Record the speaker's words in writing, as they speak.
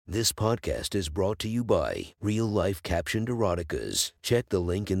This podcast is brought to you by Real Life Captioned Eroticas. Check the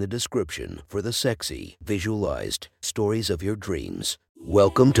link in the description for the sexy, visualized stories of your dreams.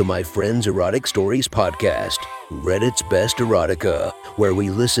 Welcome to my Friends Erotic Stories podcast, Reddit's Best Erotica, where we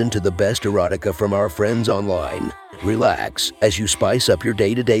listen to the best erotica from our friends online. Relax as you spice up your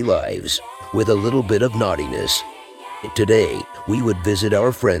day-to-day lives with a little bit of naughtiness. Today, we would visit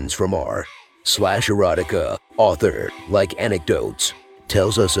our friends from r/erotica. Author, like anecdotes,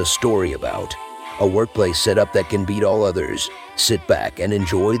 tells us a story about a workplace setup that can beat all others. Sit back and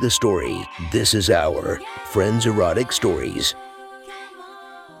enjoy the story. This is our Friends Erotic Stories.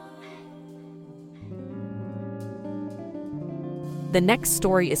 The next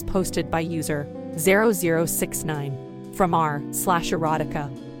story is posted by user 0069 from r/erotica.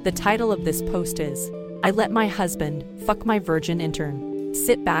 The title of this post is, I let my husband fuck my virgin intern.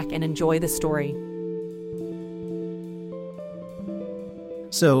 Sit back and enjoy the story.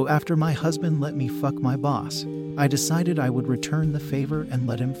 So, after my husband let me fuck my boss, I decided I would return the favor and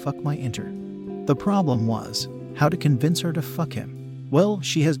let him fuck my intern. The problem was how to convince her to fuck him. Well,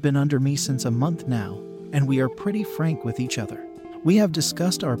 she has been under me since a month now, and we are pretty frank with each other. We have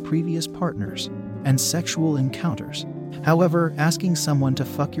discussed our previous partners and sexual encounters. However, asking someone to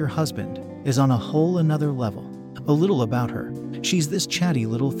fuck your husband is on a whole another level. A little about her. She's this chatty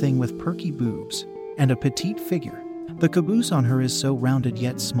little thing with perky boobs and a petite figure. The caboose on her is so rounded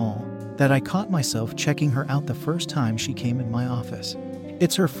yet small that I caught myself checking her out the first time she came in my office.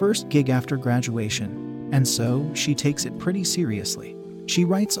 It's her first gig after graduation, and so she takes it pretty seriously. She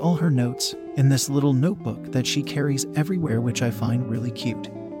writes all her notes in this little notebook that she carries everywhere, which I find really cute.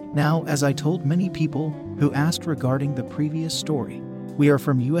 Now, as I told many people who asked regarding the previous story, we are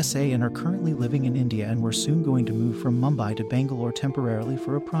from USA and are currently living in India, and we're soon going to move from Mumbai to Bangalore temporarily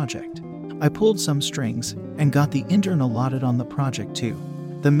for a project. I pulled some strings and got the intern allotted on the project too.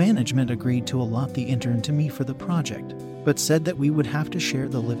 The management agreed to allot the intern to me for the project, but said that we would have to share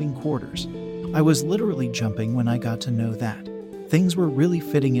the living quarters. I was literally jumping when I got to know that things were really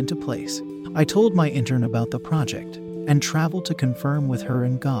fitting into place. I told my intern about the project and traveled to confirm with her,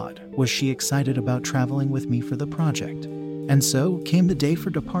 and God, was she excited about traveling with me for the project. And so came the day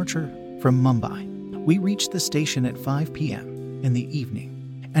for departure from Mumbai. We reached the station at 5 p.m. in the evening,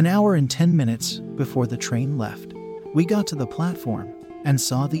 an hour and 10 minutes before the train left. We got to the platform and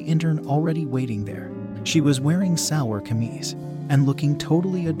saw the intern already waiting there. She was wearing salwar kameez and looking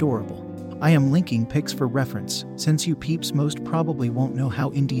totally adorable. I am linking pics for reference, since you peeps most probably won't know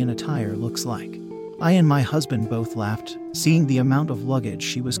how Indian attire looks like. I and my husband both laughed, seeing the amount of luggage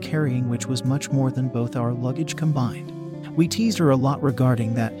she was carrying, which was much more than both our luggage combined. We teased her a lot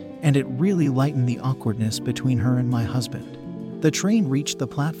regarding that, and it really lightened the awkwardness between her and my husband. The train reached the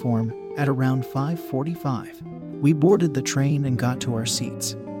platform at around 5:45. We boarded the train and got to our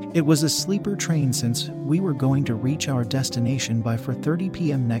seats. It was a sleeper train since we were going to reach our destination by 4:30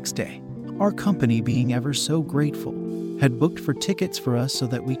 p.m. next day. Our company, being ever so grateful, had booked for tickets for us so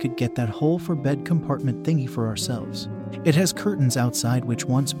that we could get that hole for bed compartment thingy for ourselves. It has curtains outside which,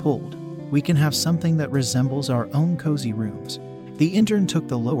 once pulled, we can have something that resembles our own cozy rooms. The intern took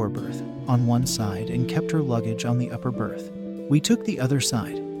the lower berth on one side and kept her luggage on the upper berth. We took the other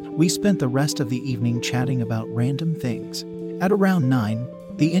side. We spent the rest of the evening chatting about random things. At around 9,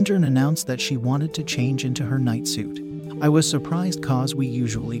 the intern announced that she wanted to change into her night suit. I was surprised cause we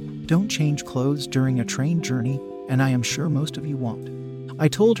usually don't change clothes during a train journey, and I am sure most of you won't. I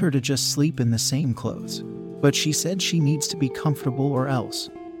told her to just sleep in the same clothes, but she said she needs to be comfortable or else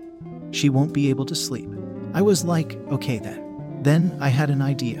she won't be able to sleep. I was like, okay then. Then I had an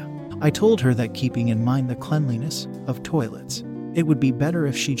idea. I told her that, keeping in mind the cleanliness of toilets, it would be better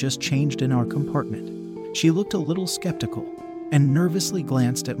if she just changed in our compartment. She looked a little skeptical and nervously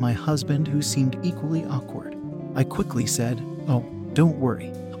glanced at my husband, who seemed equally awkward. I quickly said, "Oh, don't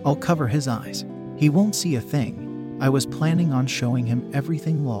worry. I'll cover his eyes. He won't see a thing. I was planning on showing him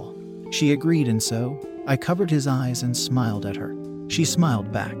everything, lol." She agreed, and so I covered his eyes and smiled at her. She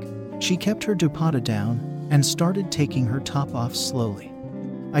smiled back. She kept her dupatta down and started taking her top off slowly.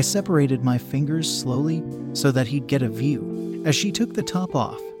 I separated my fingers slowly so that he'd get a view. As she took the top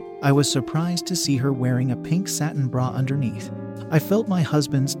off, I was surprised to see her wearing a pink satin bra underneath. I felt my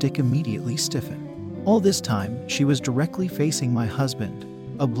husband's dick immediately stiffen. All this time, she was directly facing my husband,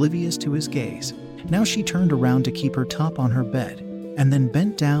 oblivious to his gaze. Now she turned around to keep her top on her bed, and then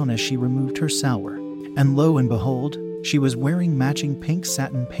bent down as she removed her salwar. And lo and behold, she was wearing matching pink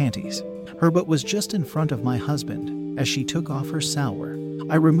satin panties. Her butt was just in front of my husband as she took off her salwar.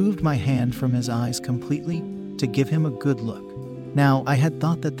 I removed my hand from his eyes completely to give him a good look. Now, I had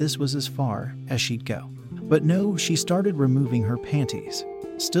thought that this was as far as she'd go. But no, she started removing her panties,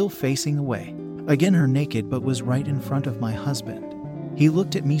 still facing away. Again her naked but was right in front of my husband. He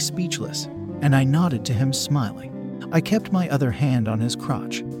looked at me speechless, and I nodded to him smiling. I kept my other hand on his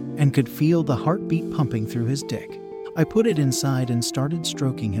crotch, and could feel the heartbeat pumping through his dick. I put it inside and started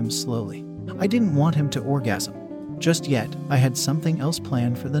stroking him slowly. I didn't want him to orgasm just yet. I had something else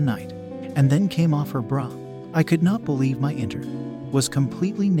planned for the night. And then came off her bra. I could not believe my intern was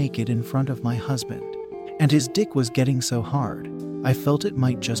completely naked in front of my husband, and his dick was getting so hard, I felt it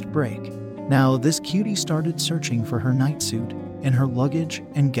might just break. Now this cutie started searching for her nightsuit in her luggage,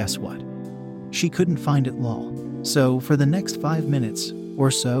 and guess what? She couldn't find it, lol. So for the next 5 minutes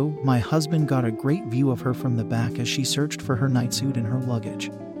or so, my husband got a great view of her from the back as she searched for her nightsuit in her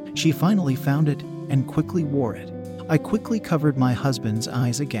luggage. She finally found it and quickly wore it. I quickly covered my husband's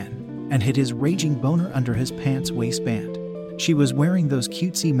eyes again and hid his raging boner under his pants waistband. She was wearing those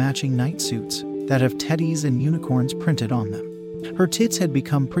cutesy matching night suits that have teddies and unicorns printed on them. Her tits had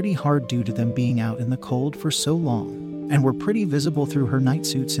become pretty hard due to them being out in the cold for so long, and were pretty visible through her night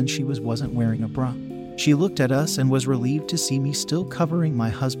suit since she wasn't wearing a bra. She looked at us and was relieved to see me still covering my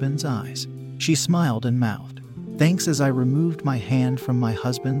husband's eyes. She smiled and mouthed, "Thanks," as I removed my hand from my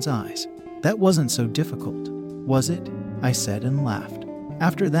husband's eyes. "That wasn't so difficult, was it?" I said and laughed.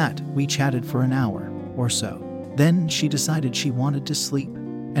 After that, we chatted for an hour or so. Then she decided she wanted to sleep,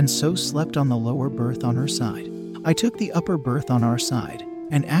 and so slept on the lower berth on her side. I took the upper berth on our side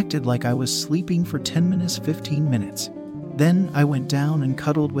and acted like I was sleeping for 15 minutes. Then I went down and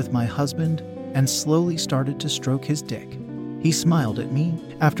cuddled with my husband and slowly started to stroke his dick. He smiled at me.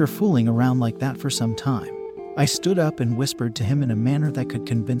 After fooling around like that for some time, I stood up and whispered to him in a manner that could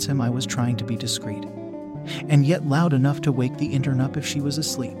convince him I was trying to be discreet, and yet loud enough to wake the intern up if she was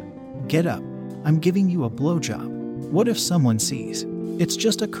asleep. "Get up. I'm giving you a blowjob. What if someone sees? It's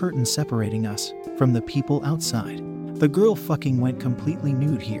just a curtain separating us from the people outside. The girl fucking went completely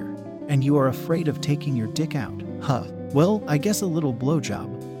nude here, and you are afraid of taking your dick out, huh? Well, I guess a little blowjob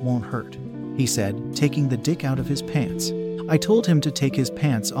won't hurt," he said, taking the dick out of his pants. I told him to take his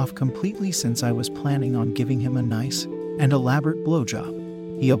pants off completely since I was planning on giving him a nice and elaborate blowjob.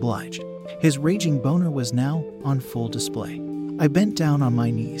 He obliged. His raging boner was now on full display. I bent down on my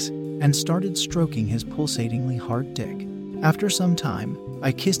knees and started stroking his pulsatingly hard dick. After some time,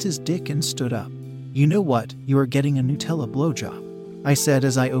 I kissed his dick and stood up. "You know what? You are getting a Nutella blowjob," I said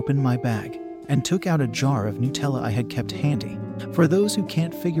as I opened my bag and took out a jar of Nutella I had kept handy. For those who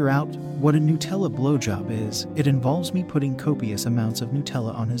can't figure out what a Nutella blowjob is, it involves me putting copious amounts of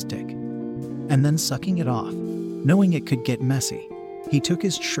Nutella on his dick and then sucking it off, knowing it could get messy. He took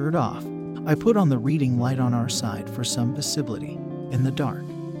his shirt off. I put on the reading light on our side for some visibility in the dark.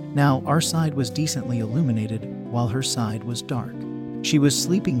 Now, our side was decently illuminated while her side was dark. She was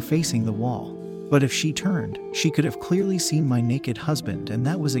sleeping facing the wall, but if she turned, she could have clearly seen my naked husband, and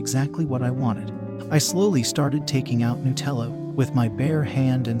that was exactly what I wanted. I slowly started taking out Nutella with my bare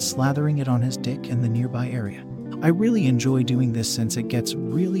hand and slathering it on his dick and the nearby area. I really enjoy doing this since it gets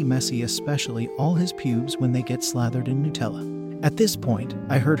really messy, especially all his pubes when they get slathered in Nutella. At this point,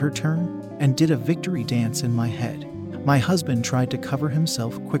 I heard her turn and did a victory dance in my head. My husband tried to cover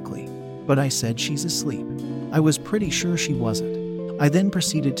himself quickly, but I said she's asleep. I was pretty sure she wasn't. I then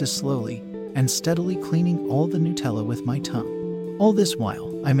proceeded to slowly and steadily cleaning all the Nutella with my tongue. All this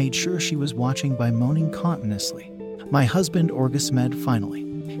while, I made sure she was watching by moaning continuously. My husband orgasmed finally.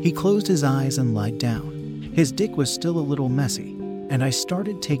 He closed his eyes and lied down. His dick was still a little messy, and I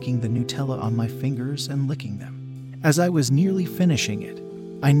started taking the Nutella on my fingers and licking them. As I was nearly finishing it,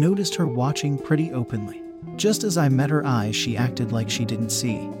 I noticed her watching pretty openly. Just as I met her eyes, she acted like she didn't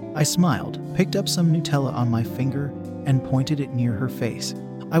see. I smiled, picked up some Nutella on my finger, and pointed it near her face.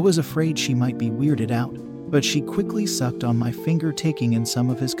 I was afraid she might be weirded out, but she quickly sucked on my finger, taking in some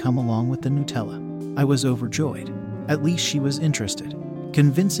of his cum along with the Nutella. I was overjoyed. At least she was interested.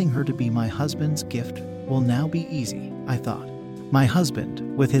 Convincing her to be my husband's gift will now be easy, I thought. My husband,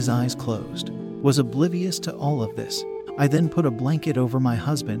 with his eyes closed, was oblivious to all of this. I then put a blanket over my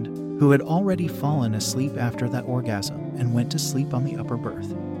husband, who had already fallen asleep after that orgasm, and went to sleep on the upper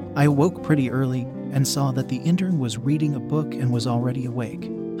berth. I awoke pretty early and saw that the intern was reading a book and was already awake.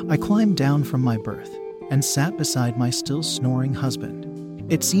 I climbed down from my berth and sat beside my still snoring husband.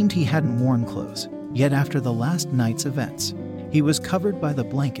 It seemed he hadn't worn clothes, yet after the last night's events, he was covered by the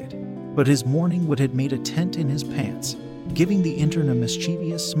blanket, but his morning wood had made a tent in his pants, giving the intern a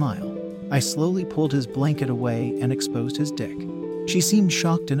mischievous smile. I slowly pulled his blanket away and exposed his dick. She seemed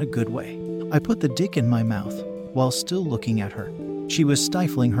shocked in a good way. I put the dick in my mouth while still looking at her. She was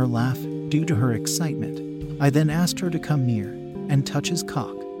stifling her laugh due to her excitement. I then asked her to come near and touch his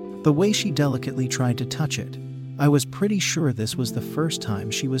cock. The way she delicately tried to touch it, I was pretty sure this was the first time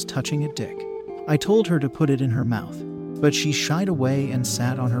she was touching a dick. I told her to put it in her mouth, but she shied away and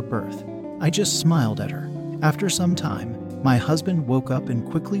sat on her berth. I just smiled at her. After some time, my husband woke up and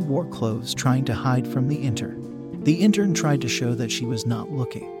quickly wore clothes, trying to hide from the intern. The intern tried to show that she was not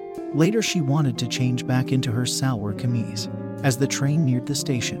looking. Later, she wanted to change back into her salwar kameez. As the train neared the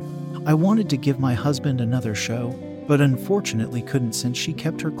station, I wanted to give my husband another show, but unfortunately couldn't, since she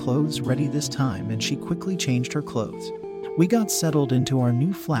kept her clothes ready this time and she quickly changed her clothes. We got settled into our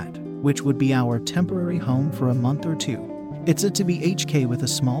new flat, which would be our temporary home for a month or two. It's a to be HK with a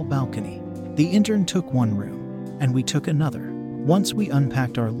small balcony. The intern took one room, and we took another. Once we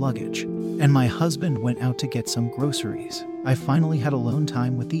unpacked our luggage, and my husband went out to get some groceries, I finally had alone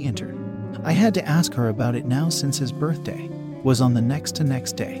time with the intern. I had to ask her about it now, since his birthday was on the next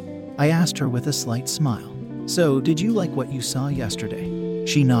day. I asked her with a slight smile, "So, did you like what you saw yesterday?"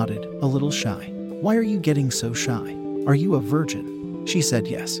 She nodded, a little shy. "Why are you getting so shy? Are you a virgin?" She said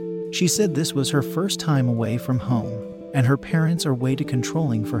yes. She said this was her first time away from home, and her parents are way too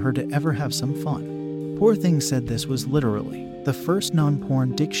controlling for her to ever have some fun. Poor thing said this was literally the first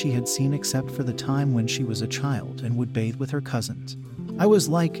non-porn dick she had seen, except for the time when she was a child and would bathe with her cousins. I was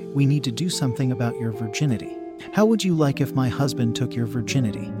like, "We need to do something about your virginity. How would you like if my husband took your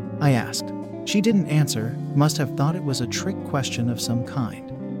virginity?" I asked. She didn't answer, must have thought it was a trick question of some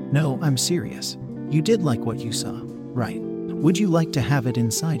kind. "No, I'm serious. You did like what you saw, right? Would you like to have it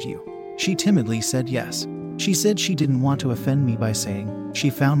inside you?" She timidly said yes. She said she didn't want to offend me by saying she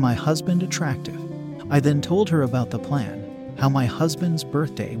found my husband attractive. I then told her about the plan, how my husband's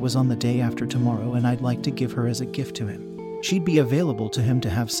birthday was on the day after tomorrow and I'd like to give her as a gift to him. She'd be available to him to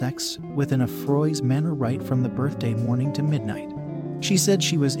have sex within a Freud's manner right from the birthday morning to midnight. She said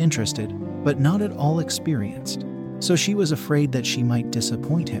she was interested, but not at all experienced, so she was afraid that she might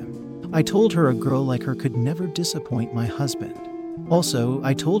disappoint him. I told her a girl like her could never disappoint my husband. Also,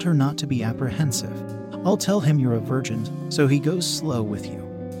 I told her not to be apprehensive. "I'll tell him you're a virgin, so he goes slow with you."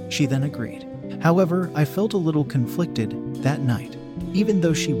 She then agreed. However, I felt a little conflicted that night. Even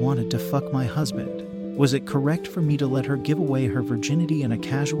though she wanted to fuck my husband, was it correct for me to let her give away her virginity in a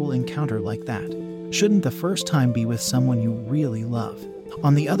casual encounter like that? Shouldn't the first time be with someone you really love?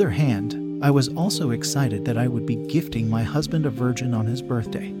 On the other hand, I was also excited that I would be gifting my husband a virgin on his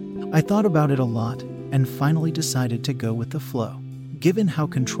birthday. I thought about it a lot and finally decided to go with the flow. Given how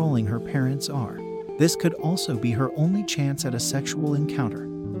controlling her parents are, this could also be her only chance at a sexual encounter.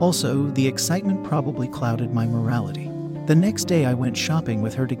 Also, the excitement probably clouded my morality. The next day I went shopping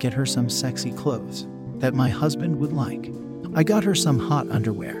with her to get her some sexy clothes that my husband would like. I got her some hot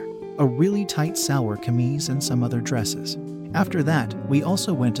underwear, a really tight salwar kameez, and some other dresses. After that, we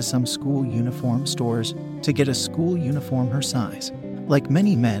also went to some school uniform stores to get a school uniform her size. Like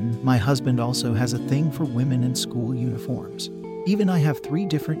many men, my husband also has a thing for women in school uniforms. Even I have 3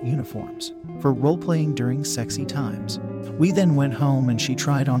 different uniforms for role-playing during sexy times. We then went home and she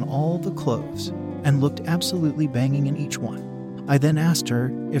tried on all the clothes and looked absolutely banging in each one. I then asked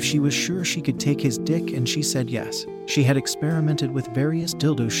her if she was sure she could take his dick, and she said yes. She had experimented with various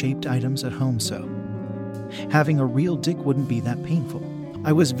dildo-shaped items at home, so having a real dick wouldn't be that painful.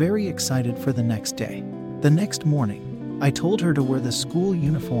 I was very excited for the next day. The next morning, I told her to wear the school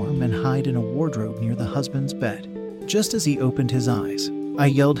uniform and hide in a wardrobe near the husband's bed. Just as he opened his eyes, I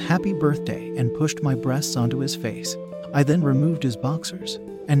yelled "Happy birthday" and pushed my breasts onto his face. I then removed his boxers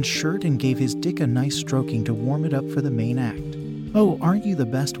and shirt and gave his dick a nice stroking to warm it up for the main act. "Oh, aren't you the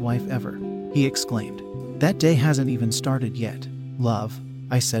best wife ever?" he exclaimed. "That day hasn't even started yet, love,"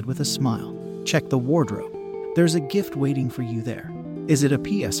 I said with a smile. "Check the wardrobe. There's a gift waiting for you there. Is it a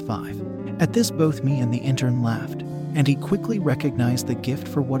PS5? At this, both me and the intern laughed, and he quickly recognized the gift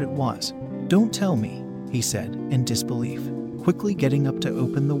for what it was. "Don't tell me," he said in disbelief, quickly getting up to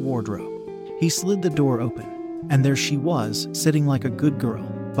open the wardrobe. He slid the door open, and there she was, sitting like a good girl,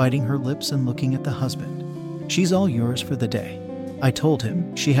 biting her lips and looking at the husband. "She's all yours for the day," I told him.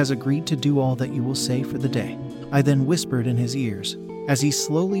 "She has agreed to do all that you will say for the day." I then whispered in his ears, as he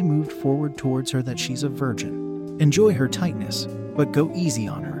slowly moved forward towards her, that she's a virgin. "Enjoy her tightness, but go easy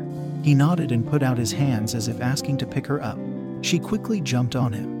on her." He nodded and put out his hands as if asking to pick her up. She quickly jumped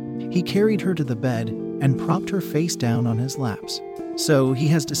on him. He carried her to the bed and propped her face down on his laps. So he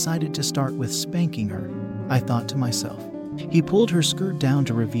has decided to start with spanking her, I thought to myself. He pulled her skirt down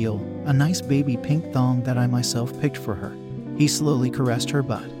to reveal a nice baby pink thong that I myself picked for her. He slowly caressed her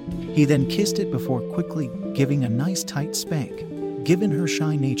butt. He then kissed it before quickly giving a nice tight spank. Given her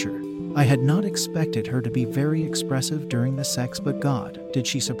shy nature, I had not expected her to be very expressive during the sex, but God, did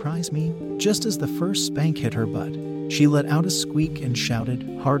she surprise me? Just as the first spank hit her butt, she let out a squeak and shouted,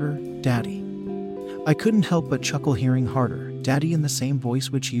 "Harder, Daddy." I couldn't help but chuckle hearing harder, Daddy, in the same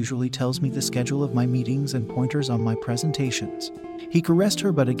voice which usually tells me the schedule of my meetings and pointers on my presentations. He caressed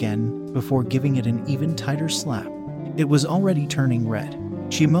her butt again before giving it an even tighter slap. It was already turning red.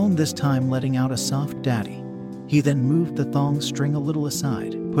 She moaned, this time letting out a soft daddy. He then moved the thong string a little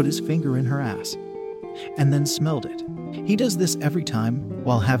aside, put his finger in her ass, and then smelled it. He does this every time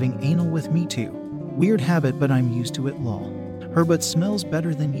while having anal with me too. Weird habit, but I'm used to it, lol. Her butt smells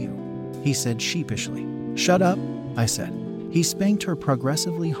better than you, he said sheepishly. Shut up, I said. He spanked her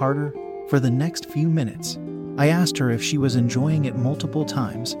progressively harder for the next few minutes. I asked her if she was enjoying it multiple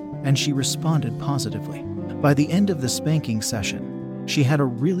times, and she responded positively. By the end of the spanking session, she had a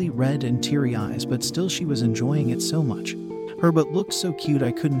really red and teary eyes, but still she was enjoying it so much. Her butt looked so cute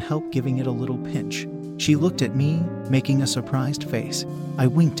I couldn't help giving it a little pinch. She looked at me, making a surprised face. I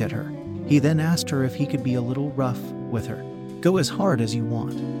winked at her. He then asked her if he could be a little rough with her. Go as hard as you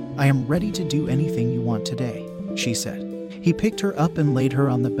want. I am ready to do anything you want today, she said. He picked her up and laid her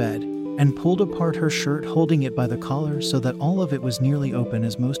on the bed and pulled apart her shirt, holding it by the collar so that all of it was nearly open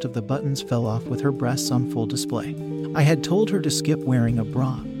as most of the buttons fell off, with her breasts on full display. I had told her to skip wearing a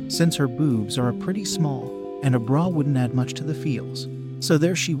bra since her boobs are pretty small and a bra wouldn't add much to the feels. So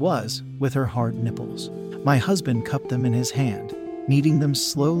there she was with her hard nipples. My husband cupped them in his hand, kneading them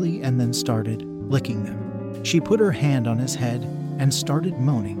slowly, and then started licking them. She put her hand on his head and started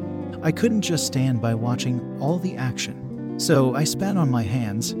moaning. I couldn't just stand by watching all the action, so I spat on my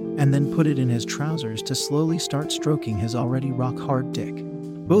hands and then put it in his trousers to slowly start stroking his already rock-hard dick.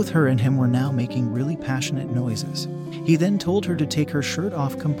 Both her and him were now making really passionate noises. He then told her to take her shirt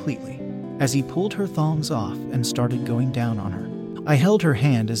off completely, as he pulled her thongs off and started going down on her. I held her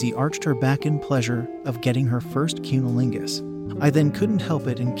hand as he arched her back in pleasure of getting her first cunnilingus. I then couldn't help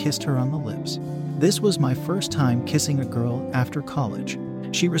it and kissed her on the lips. This was my first time kissing a girl after college.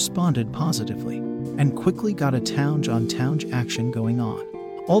 She responded positively and quickly got a tounge-on-tounge action going on,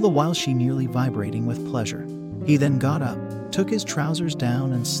 all the while she nearly vibrating with pleasure. He then got up, took his trousers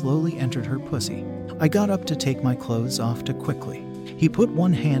down, and slowly entered her pussy. I got up to take my clothes off too quickly. He put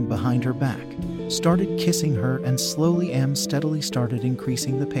one hand behind her back, started kissing her, and slowly and steadily started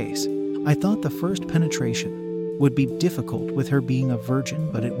increasing the pace. I thought the first penetration would be difficult with her being a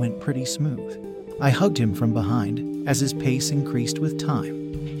virgin, but it went pretty smooth. I hugged him from behind as his pace increased with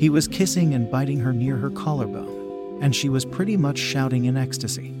time. He was kissing and biting her near her collarbone, and she was pretty much shouting in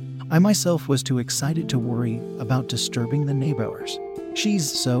ecstasy. I myself was too excited to worry about disturbing the neighbors. She's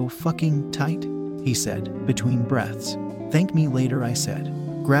so fucking tight, he said, between breaths. Thank me later, I said,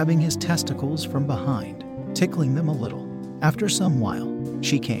 grabbing his testicles from behind, tickling them a little. After some while,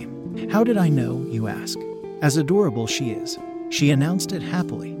 she came. How did I know, you ask? As adorable she is, she announced it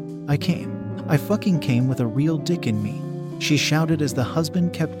happily. I came. I fucking came with a real dick in me, she shouted as the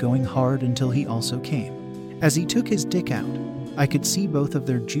husband kept going hard until he also came. As he took his dick out, I could see both of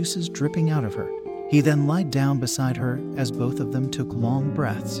their juices dripping out of her. He then lied down beside her as both of them took long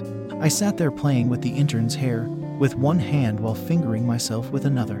breaths. I sat there playing with the intern's hair with one hand while fingering myself with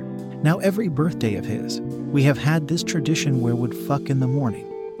another. Now every birthday of his, we have had this tradition where we'd fuck in the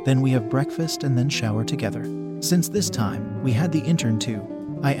morning, then we have breakfast and then shower together. Since this time, we had the intern too.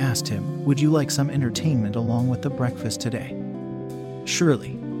 I asked him, would you like some entertainment along with the breakfast today?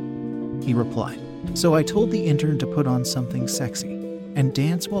 Surely, he replied. So I told the intern to put on something sexy and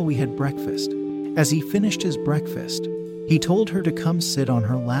dance while we had breakfast. As he finished his breakfast, he told her to come sit on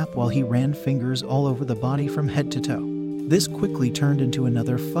her lap while he ran fingers all over the body from head to toe. This quickly turned into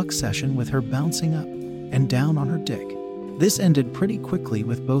another fuck session with her bouncing up and down on her dick. This ended pretty quickly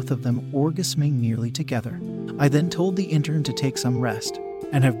with both of them orgasming nearly together. I then told the intern to take some rest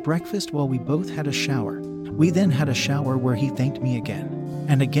and have breakfast while we both had a shower. We then had a shower where he thanked me again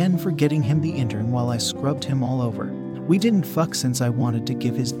and again for getting him the intern while I scrubbed him all over. We didn't fuck since I wanted to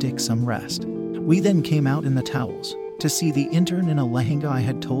give his dick some rest. We then came out in the towels to see the intern in a lehenga I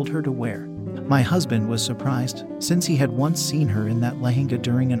had told her to wear. My husband was surprised since he had once seen her in that lehenga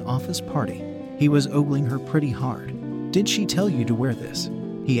during an office party. He was ogling her pretty hard. Did she tell you to wear this?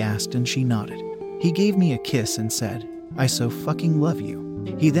 He asked, and she nodded. He gave me a kiss and said, I so fucking love you.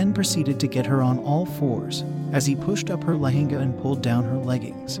 He then proceeded to get her on all fours as he pushed up her lehenga and pulled down her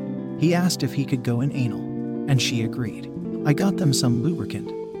leggings. He asked if he could go in anal, and she agreed. I got them some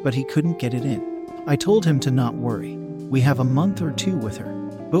lubricant, but he couldn't get it in. I told him to not worry. We have a month or two with her.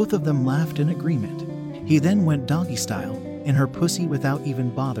 Both of them laughed in agreement. He then went doggy style in her pussy without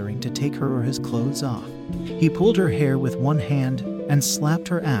even bothering to take her or his clothes off. He pulled her hair with one hand and slapped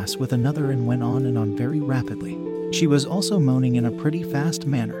her ass with another and went on and on very rapidly. She was also moaning in a pretty fast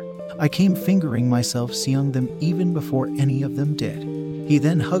manner. I came fingering myself, seeing them even before any of them did. He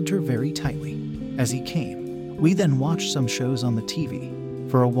then hugged her very tightly as he came. We then watched some shows on the TV.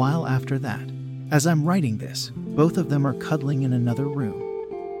 For a while after that, as I'm writing this, both of them are cuddling in another room.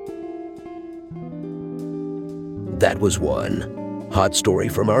 That was one hot story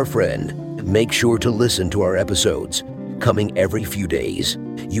from our friend. Make sure to listen to our episodes, coming every few days.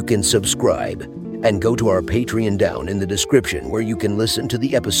 You can subscribe and go to our Patreon down in the description where you can listen to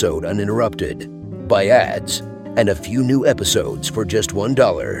the episode uninterrupted by ads and a few new episodes for just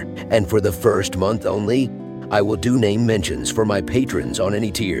 $1. And for the first month only, I will do name mentions for my patrons on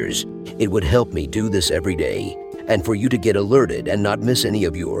any tiers. It would help me do this every day and for you to get alerted and not miss any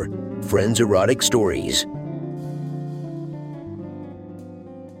of your friends' erotic stories.